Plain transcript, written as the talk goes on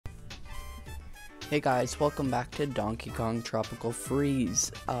Hey guys, welcome back to Donkey Kong Tropical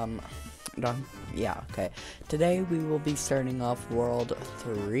Freeze. Yeah, okay. Today we will be starting off World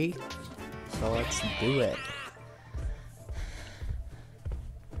 3, so let's do it.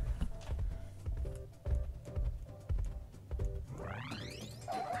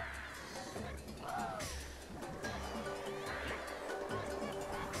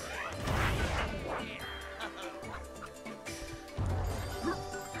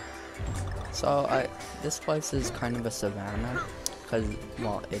 So this place is kind of a savannah, because,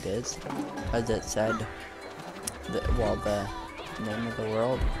 well, it is, because it said, the name of the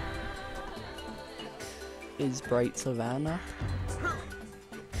world is Bright Savannah,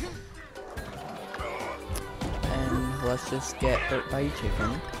 and let's just get hurt by a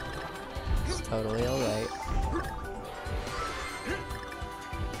chicken. It's totally alright.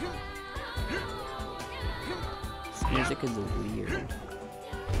 This music is weird.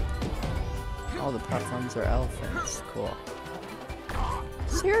 All the platforms are elephants. Cool.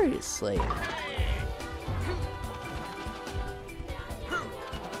 Seriously.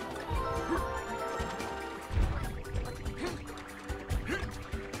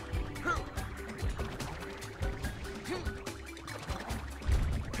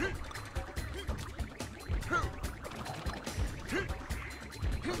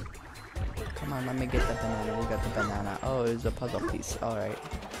 Come on, let me get the banana. We got the banana. Oh, it was a puzzle piece. Alright.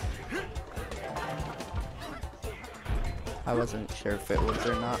 I wasn't sure if it was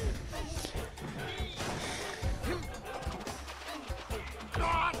or not.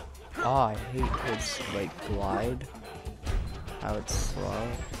 Oh, I hate his, like, glide. How it's slow.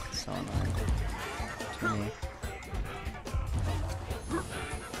 It's so annoying to me.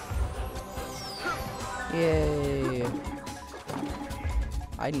 Yay!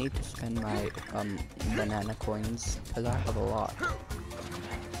 I need to spend my, banana coins, because I have a lot.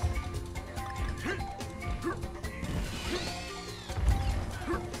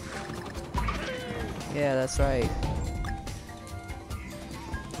 Yeah, that's right.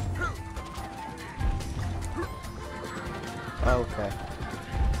 Okay.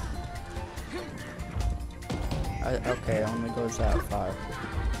 Okay, it only goes that far.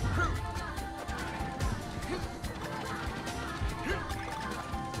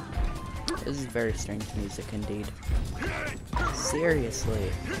 This is very strange music indeed.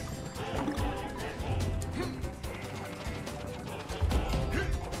 Seriously.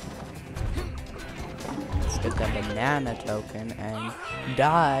 Get the banana token and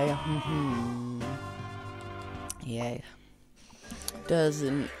die. Yay.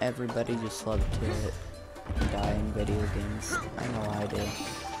 Doesn't everybody just love to die in video games? I know I do.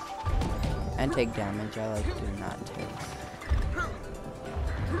 And take damage. I like doing that too.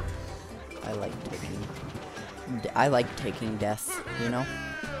 I like taking death, you know?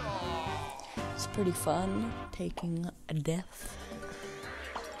 It's pretty fun taking a death.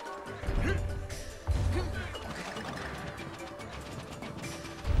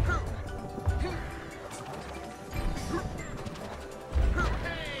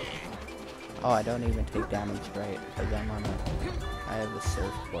 Oh, I don't even take damage, right? Because I have a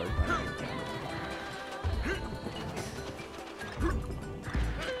surfboard when I take damage.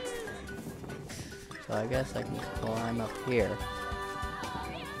 So I guess I can climb up here.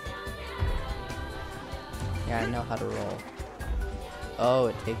 Yeah, I know how to roll. Oh,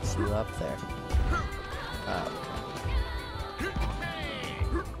 it takes you up there. Oh,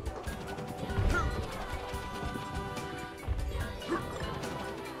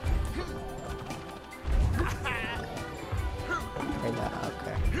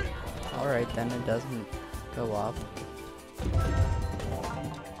 okay. Alright, then it doesn't go up.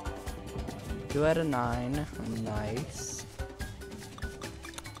 2 out of 9. Nice.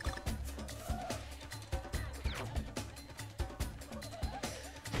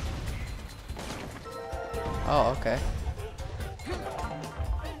 Oh, okay.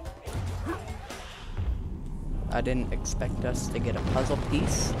 I didn't expect us to get a puzzle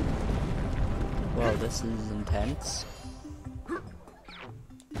piece. Well, this is intense.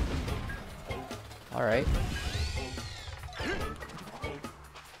 Alright.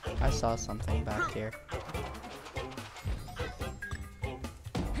 I saw something back here.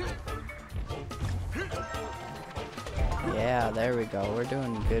 Yeah, there we go. We're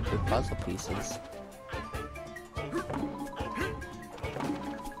doing good with puzzle pieces.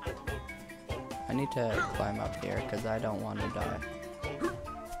 I need to climb up here because I don't want to die.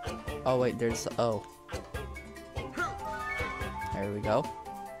 Oh wait, there's O. There we go.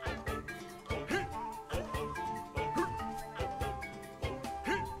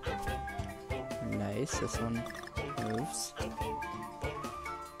 Nice, this one moves.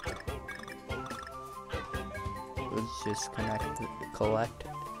 was just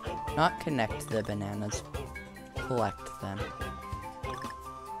not connect the bananas, collect them.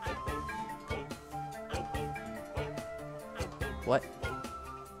 What?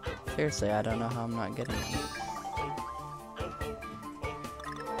 Seriously, I don't know how I'm not getting them.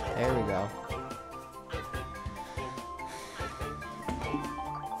 There we go.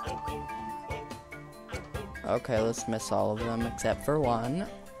 Okay, let's miss all of them except for one.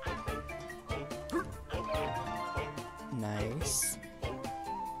 Nice.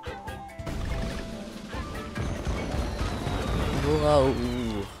 Whoa.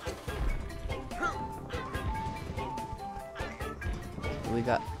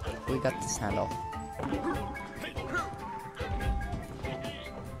 We got this handle.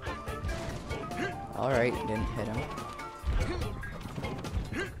 Alright, didn't hit him.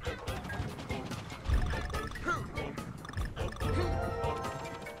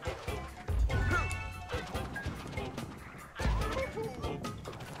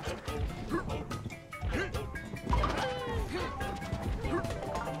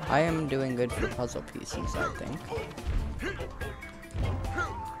 I am doing good for puzzle pieces, I think.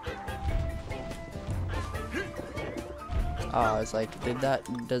 Oh, I was like,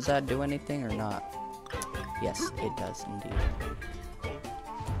 does that do anything or not? Yes, it does indeed.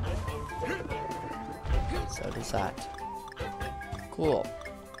 So does that. Cool.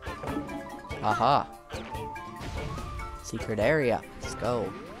 Aha. Secret area. Let's go.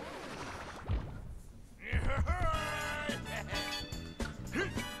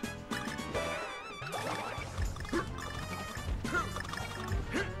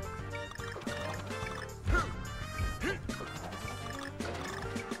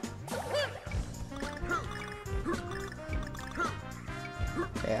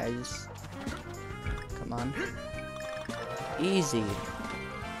 Okay, come on. Easy.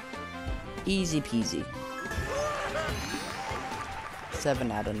 Easy peasy.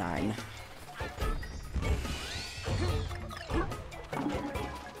 7 out of 9.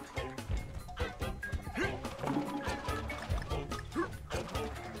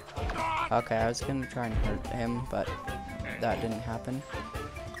 Okay, I was gonna try and hurt him, but that didn't happen.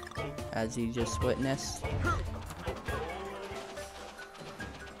 As you just witnessed.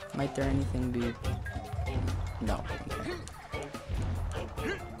 Might there anything be? No. Okay.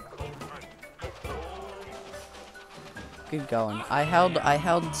 Good going. I held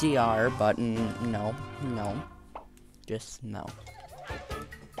ZR, but no, just no.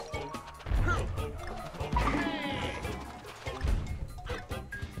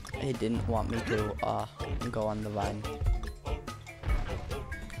 It didn't want me to go on the vine,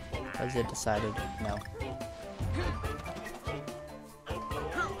 as it decided no.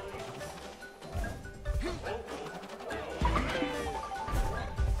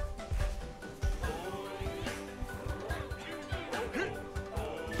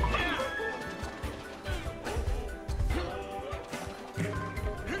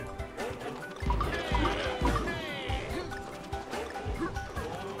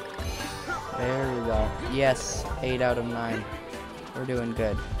 There we go. Yes, 8 out of 9. We're doing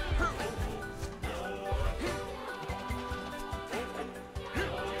good.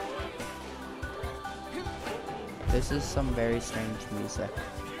 This is some very strange music.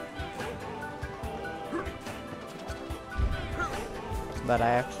 But I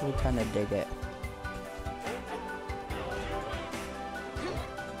actually kind of dig it.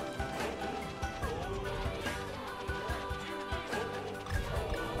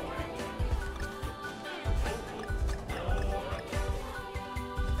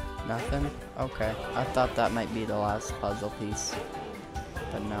 Nothing? Okay. I thought that might be the last puzzle piece.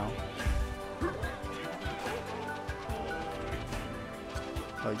 But no.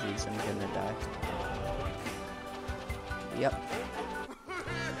 Oh jeez, I'm gonna die. Yep.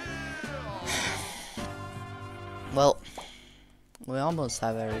 Well, we almost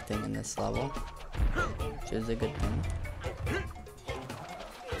have everything in this level, which is a good thing.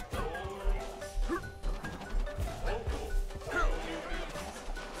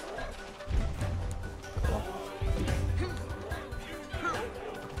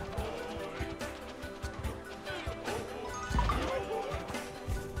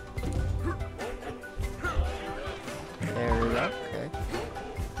 There we go, okay.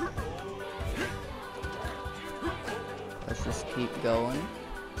 Let's just keep going.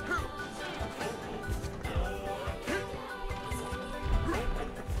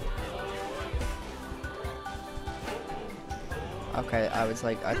 Okay, I was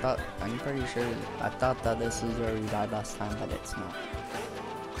like, I'm pretty sure, I thought that this is where we died last time, but it's not.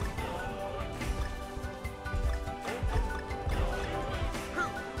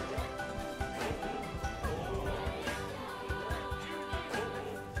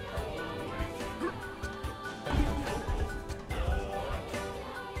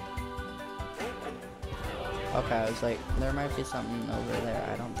 Okay, I was like, there might be something over there.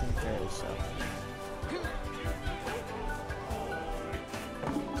 I don't think there is, so.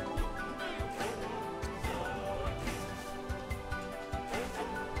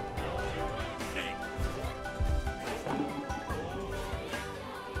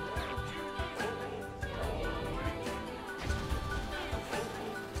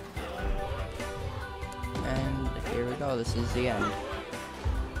 And here we go, this is the end.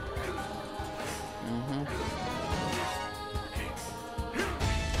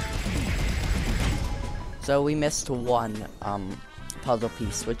 So we missed one puzzle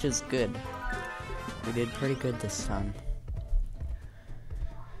piece, which is good. We did pretty good this time.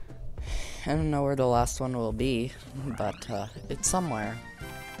 I don't know where the last one will be, but it's somewhere.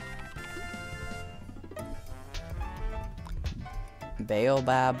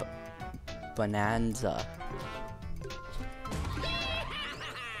 Baobab Bonanza.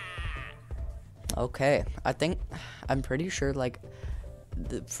 Okay, I'm pretty sure, like,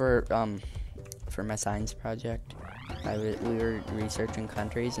 for my science project, we were researching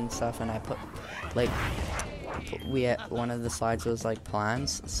countries and stuff, and I put, like, one of the slides was, like,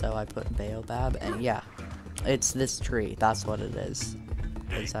 plants, so I put Baobab, and yeah, it's this tree, that's what it is,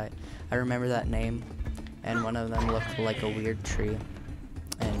 because I remember that name, and one of them looked like a weird tree,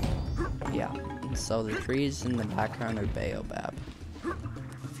 and yeah, so the trees in the background are Baobab,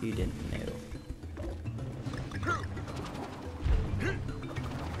 if you didn't know.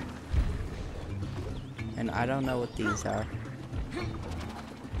 And I don't know what these are.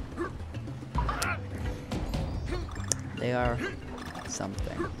 They are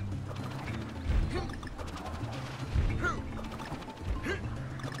something.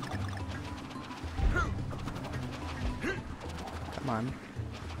 Come on.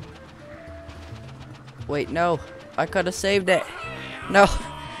 Wait, no. I could have saved it. No.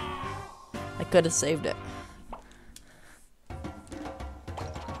 I could have saved it.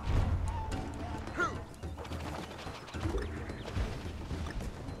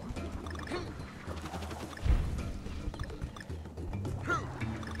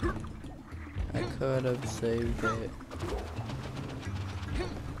 Could have saved it.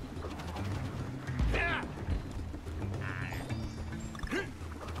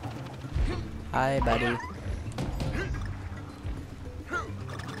 Hi, buddy.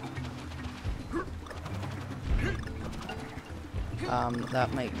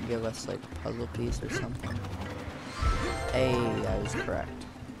 That might give us like a puzzle piece or something. Hey, I was correct.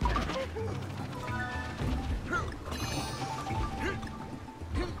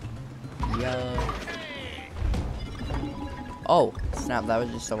 Yeah. Oh, snap, that was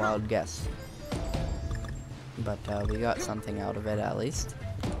just a wild guess. But we got something out of it at least.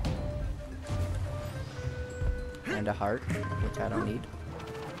 And a heart, which I don't need.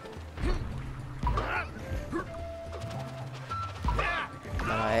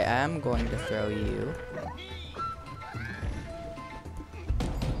 But I am going to throw you.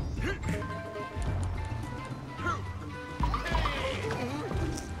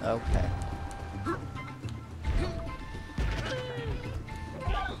 Okay.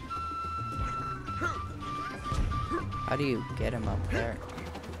 How do you get him up there?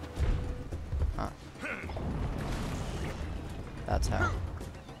 Huh. That's how.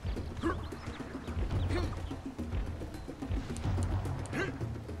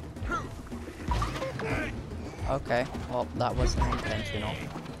 Okay, well, that wasn't intentional.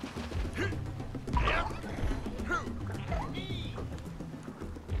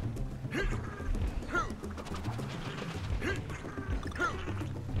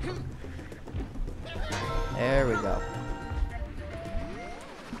 There we go.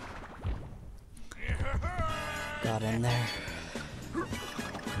 Got in there.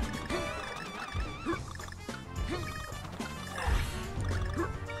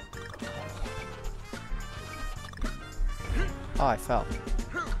 Oh, I fell.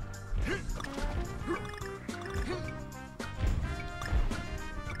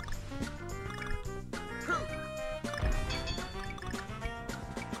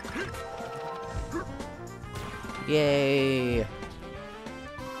 Yay!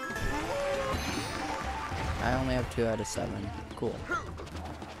 I only have 2 out of 7. Cool.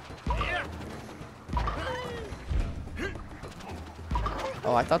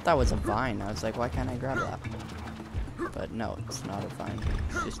 Oh, I thought that was a vine. I was like, why can't I grab that? But no, it's not a vine.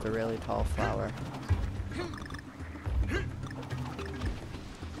 It's just a really tall flower.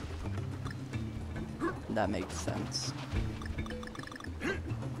 That makes sense.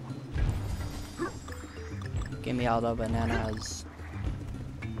 Give me all the bananas.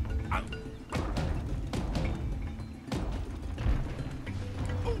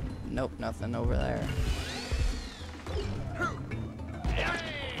 Nope, nothing over there.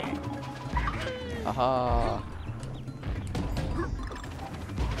 Aha.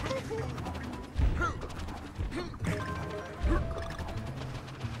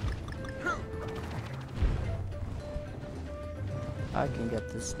 I can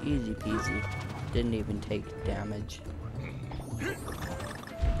get this easy peasy. Didn't even take damage.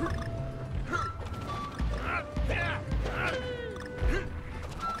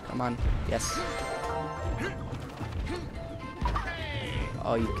 Come on. Yes.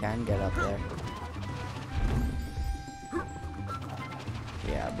 Oh, you can get up there.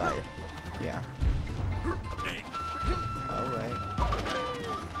 Yeah, bye. Yeah. Alright.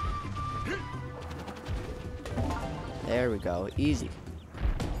 There we go. Easy.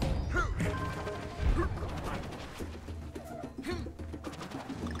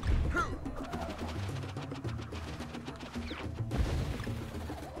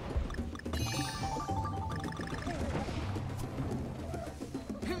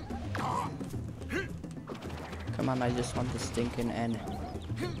 Come on, I just want the stinking N.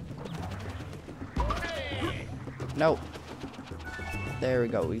 No. There we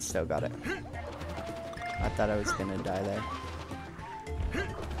go, we still got it. I thought I was gonna die there.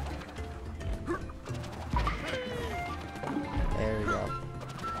 There we go.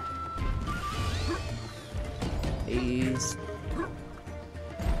 Ease.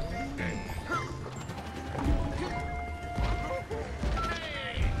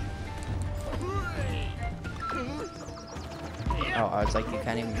 Oh, I was like, you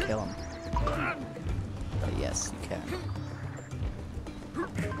can't even kill him. But yes, you can.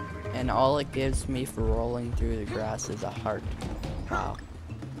 And all it gives me for rolling through the grass is a heart. Wow.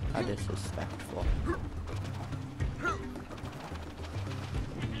 How disrespectful.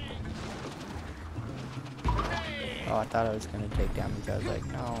 Oh, I thought I was gonna take damage. I was like,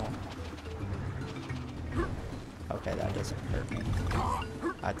 no. Okay, that doesn't hurt me.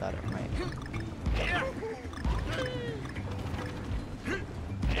 I thought it might.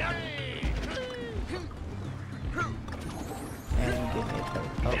 And give me a toad.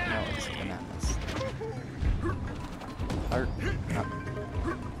 Oh, no, it's bananas. Heart. No.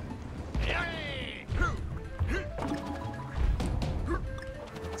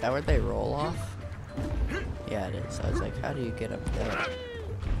 Is that where they roll off? Yeah, it is. I was like, how do you get up there?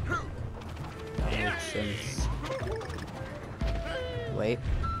 That makes sense. Wait.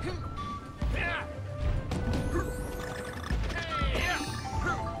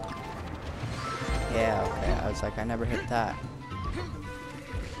 Yeah, okay. I was like, I never hit that.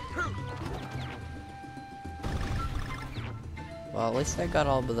 Well, at least I got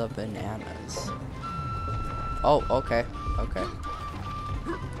all of the bananas. Oh, okay. Okay.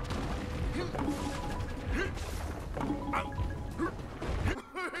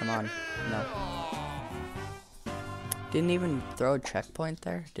 Come on. No. Didn't even throw a checkpoint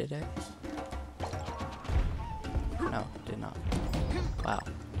there, did it? No, did not. Wow.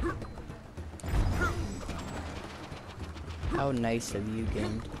 How nice of you,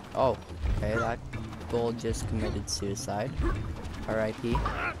 game. Oh, okay, that bull just committed suicide. R.I.P.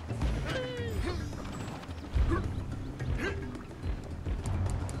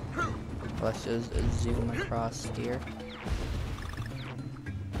 Let's just zoom across here.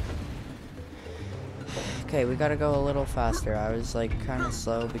 Okay, we gotta go a little faster. I was like kind of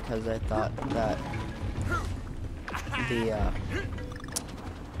slow because I thought that the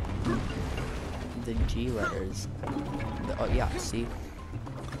G letters. Oh yeah, see.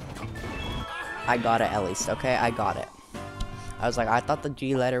 I got it at least. Okay, I got it. I was like, I thought the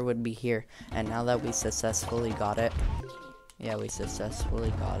G letter would be here, and now that we successfully got it. Yeah, we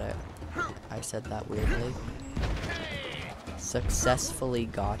successfully got it. I said that weirdly. Successfully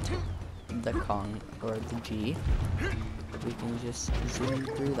got the Kong or the G. We can just zoom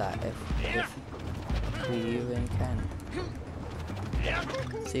through that if we even can.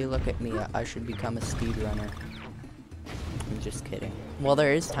 See, look at me. I should become a speedrunner. I'm just kidding. Well,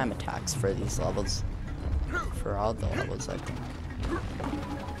 there is time attacks for these levels. For all the levels, I think.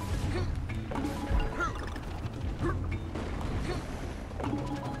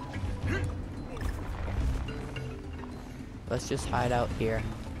 Let's just hide out here.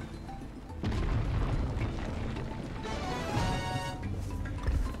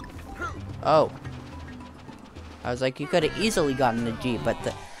 Oh. I was like, you could have easily gotten a G, but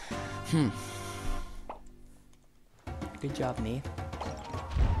the... Good job, me.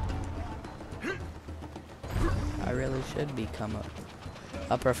 I really should become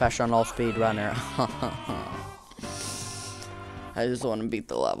a professional speedrunner. I just want to beat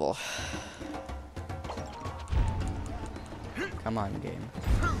the level. Come on, game.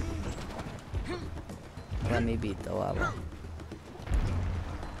 Let me beat the level.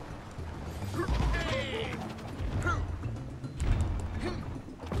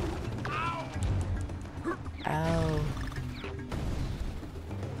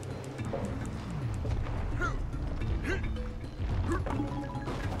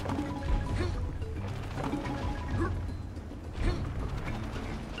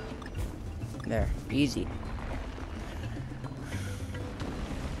 Easy.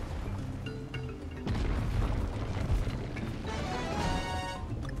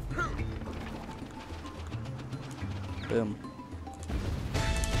 Boom.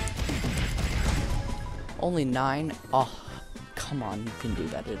 Only 9? Oh, come on, you can do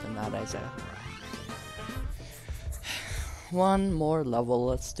better than that, Isaiah. One more level,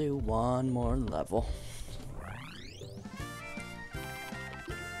 let's do one more level.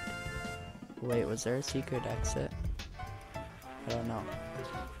 Wait, was there a secret exit? I don't know.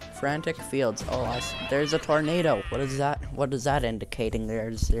 Frantic fields. Oh, there's a tornado. What is that? What is that indicating?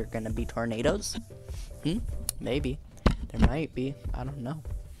 Is there gonna be tornadoes? Maybe. There might be. I don't know.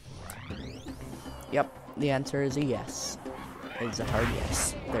 Yep, the answer is a yes. It's a hard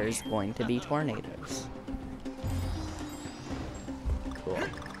yes. There's going to be tornadoes. Cool.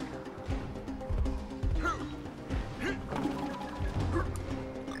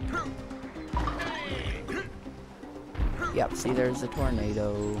 Yep, see, there's a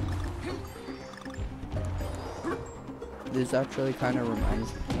tornado. This actually kind of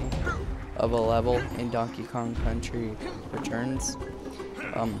reminds me of a level in Donkey Kong Country Returns.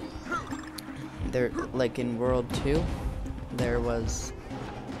 There, like in World 2, there was...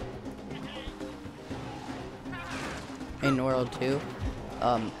 In World 2,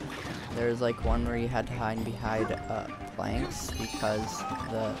 there was like one where you had to hide behind planks because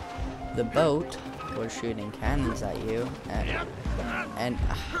the boat was shooting cannons at you, and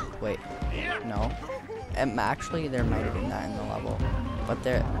wait, no, actually there might have been that in the level, but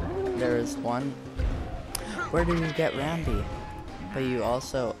there is one. Where did you get Rambi? But you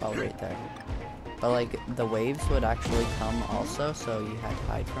also, oh right there. But like the waves would actually come also, so you had to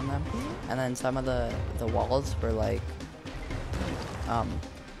hide from them. And then some of the walls were like,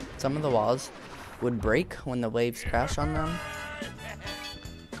 some of the walls would break when the waves crash on them.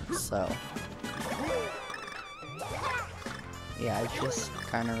 So yeah, it just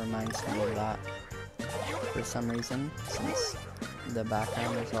kind of reminds me of that for some reason, since the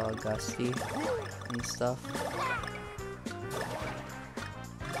background is all gusty and stuff.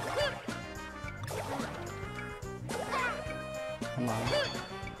 Come on.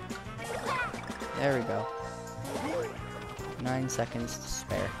 There we go. 9 seconds to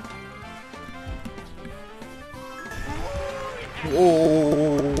spare.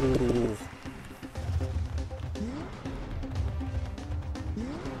 Whoa!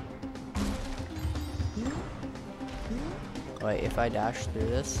 Wait, if I dash through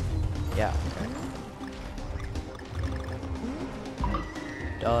this? Yeah, okay.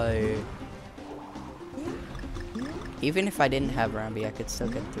 Die. Even if I didn't have Rambi, I could still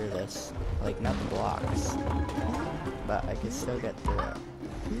get through this. Like, not the blocks. But I could still get through it.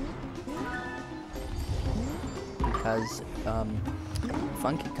 Because,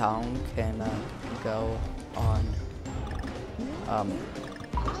 Funky Kong can, go on,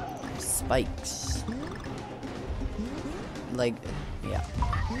 spikes. Like, yeah.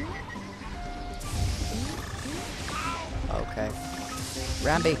 Okay.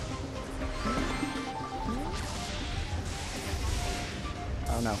 Rambi!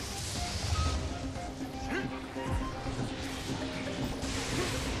 Oh no.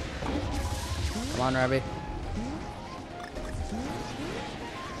 Come on, Rambi.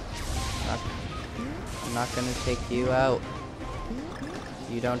 I'm not gonna take you out.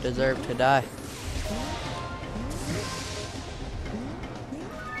 You don't deserve to die.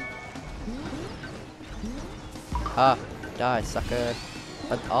 Ah, die, sucker.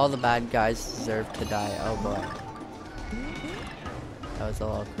 But all the bad guys deserve to die. Oh boy. That was a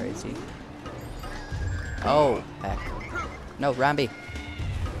little crazy. Oh, heck. No, Rambi.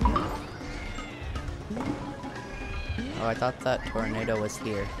 Oh, I thought that tornado was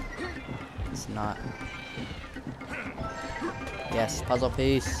here. It's not. Yes, puzzle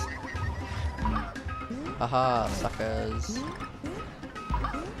piece. Haha, suckers.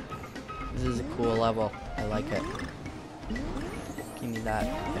 This is a cool level. I like it. Give me that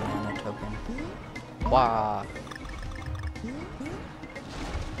banana token. Wow.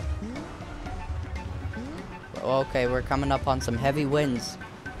 Okay, we're coming up on some heavy winds.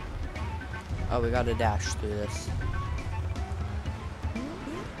 Oh, we gotta dash through this.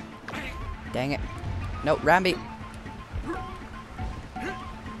 Dang it. No, Rambi.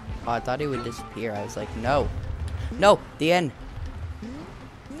 Oh, I thought he would disappear. I was like, no. No, the end.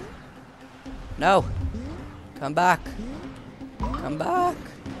 No. Come back. Come back.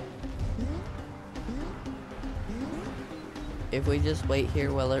 If we just wait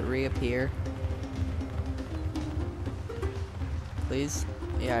here, will it reappear? Please?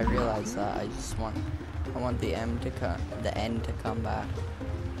 Yeah, I realize that. I want the end to come back.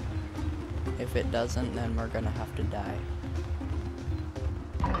 If it doesn't, then we're gonna have to die.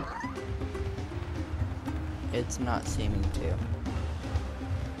 It's not seeming to.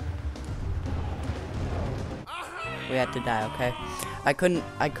 We had to die, okay? I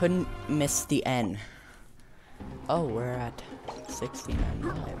couldn't miss the N. Oh, we're at 69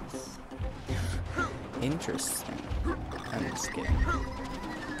 lives. Interesting. I'm just kidding.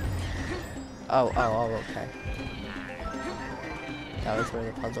 Oh, okay. That was where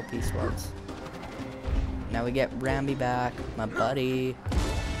the puzzle piece was. Now we get Ramby back, my buddy.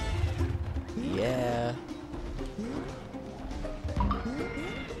 Yeah.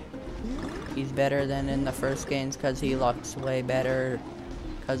 He's better than in the first games because he looks way better.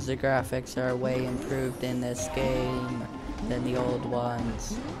 Because the graphics are way improved in this game than the old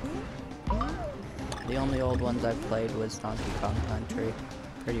ones. The only old ones I've played was Donkey Kong Country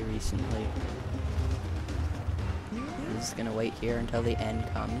pretty recently. I'm just gonna wait here until the end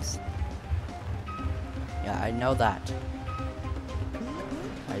comes. Yeah, I know that.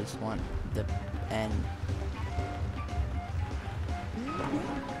 I just want the end.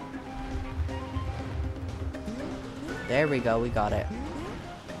 There we go, we got it.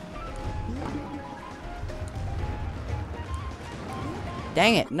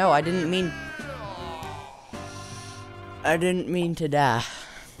 Dang it, no, I didn't mean to die.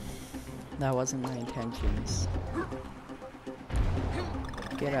 That wasn't my intentions.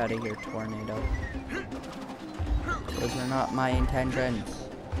 Get out of here, tornado. Those are not my intentions.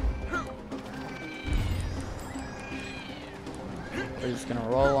 We're just gonna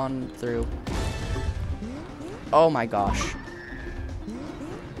roll on through. Oh my gosh.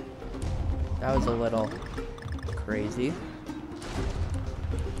 That was a little crazy.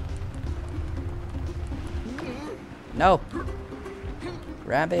 No!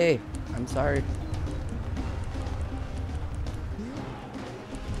 Ramby! I'm sorry.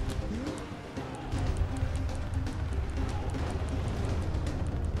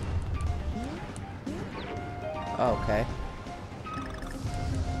 Oh, okay.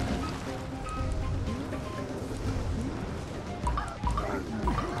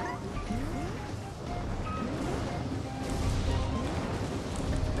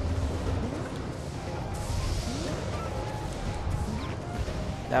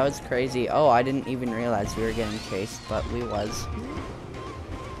 That was crazy. Oh, I didn't even realize we were getting chased, but we was.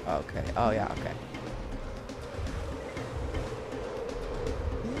 Okay. Oh, yeah, okay.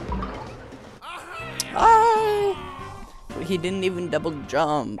 Oh! He didn't even double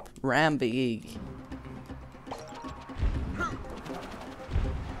jump. Ramby.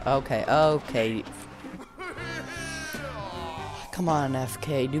 Okay, okay. Come on,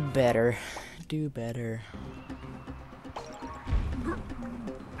 FK. Do better. Do better.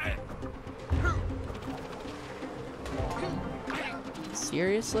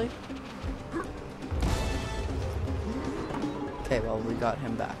 Seriously? Okay, well, we got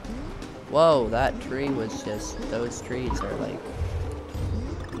him back. Whoa, that tree was just... Those trees are, like...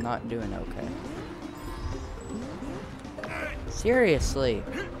 not doing okay. Seriously?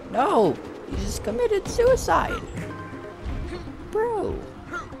 No! You just committed suicide! Bro!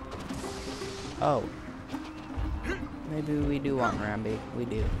 Oh. Maybe we do want Ramby. We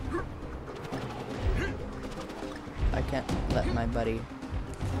do. I can't let my buddy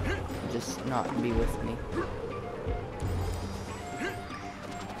just not be with me.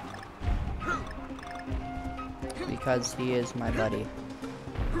 Because he is my buddy.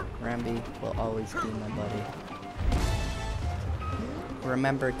 Ramby will always be my buddy.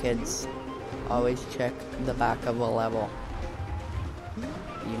 Remember, kids, always check the back of a level.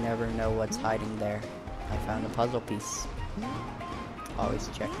 You never know what's hiding there. I found a puzzle piece. Always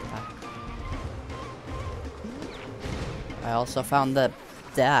check the back. I also found that.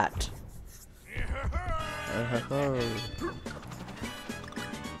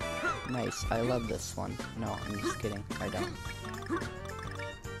 Nice, I love this one. No, I'm just kidding. I don't.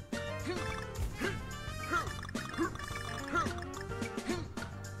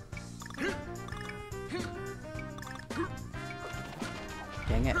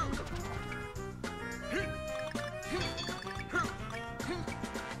 Dang it.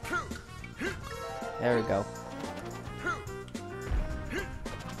 There we go.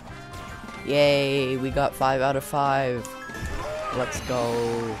 Yay, we got 5 out of 5. Let's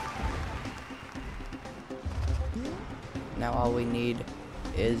go. Now all we need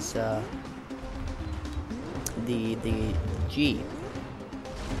is the G.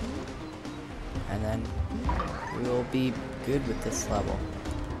 And then we will be good with this level.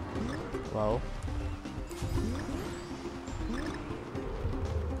 Whoa.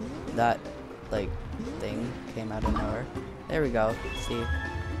 That, like, thing came out of nowhere. There we go. See?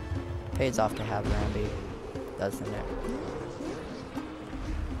 Pays off to have Rambi, doesn't it?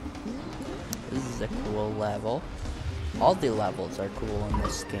 This is a cool level. All the levels are cool in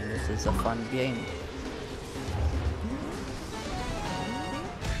this game. This is a fun game.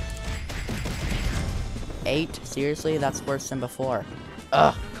 Eight? Seriously? That's worse than before.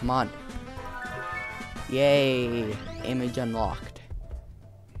 Ugh, come on. Yay. Image unlocked.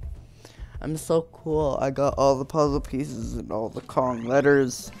 I'm so cool. I got all the puzzle pieces and all the Kong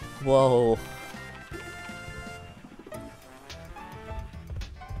letters. Whoa.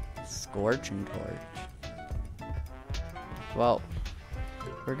 Scorching torch. Well,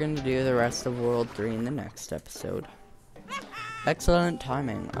 we're gonna do the rest of World 3 in the next episode. Excellent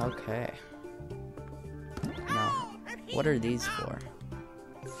timing. Okay. Now, what are these for?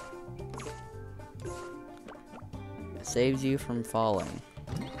 It saves you from falling.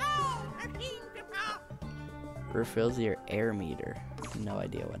 Refills your air meter. No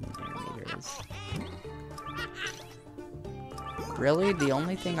idea what an air meter is. Really? The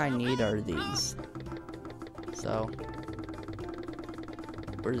only thing I need are these. So,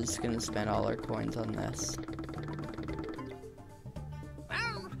 we're just gonna spend all our coins on this.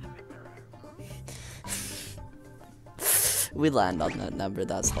 We land on that number,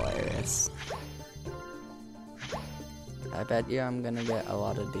 that's hilarious. I bet you I'm gonna get a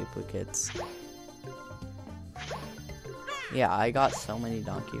lot of duplicates. Yeah, I got so many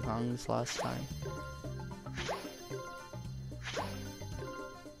Donkey Kongs last time.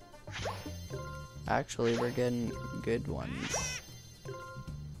 Actually, we're getting good ones.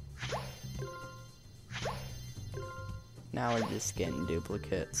 Now we're just getting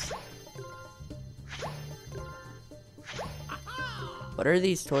duplicates. What are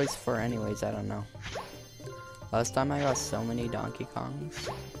these toys for anyways? I don't know. Last time I got so many Donkey Kongs.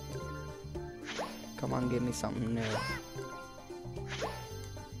 Come on, give me something new.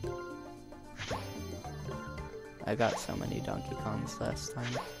 I got so many Donkey Kongs last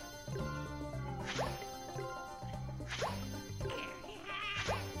time.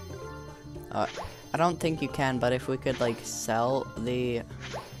 I don't think you can, but if we could like sell the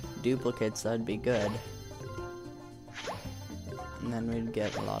duplicates, that'd be good. And then we'd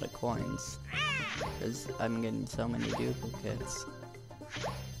get a lot of coins. Because I'm getting so many duplicates.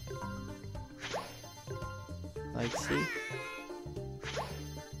 Like, see?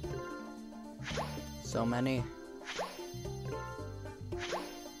 So many.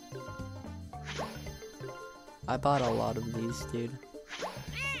 I bought a lot of these, dude.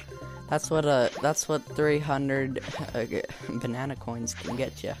 That's what 300 banana coins can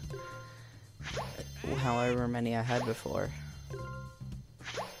get you. However many I had before.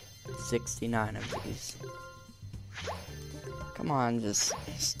 69 of these. Come on, just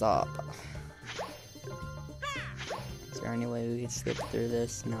stop. Is there any way we can skip through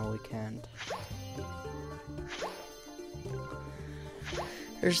this? No, we can't.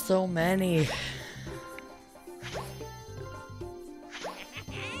 There's so many.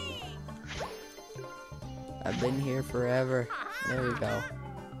 I've been here forever. There we go.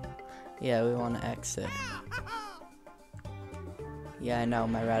 Yeah, we want to exit. Yeah, I know,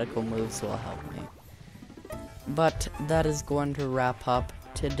 my radical moves will help me. But that is going to wrap up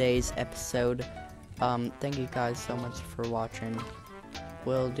today's episode. Thank you guys so much for watching.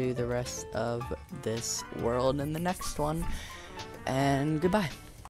 We'll do the rest of this world in the next one. And goodbye.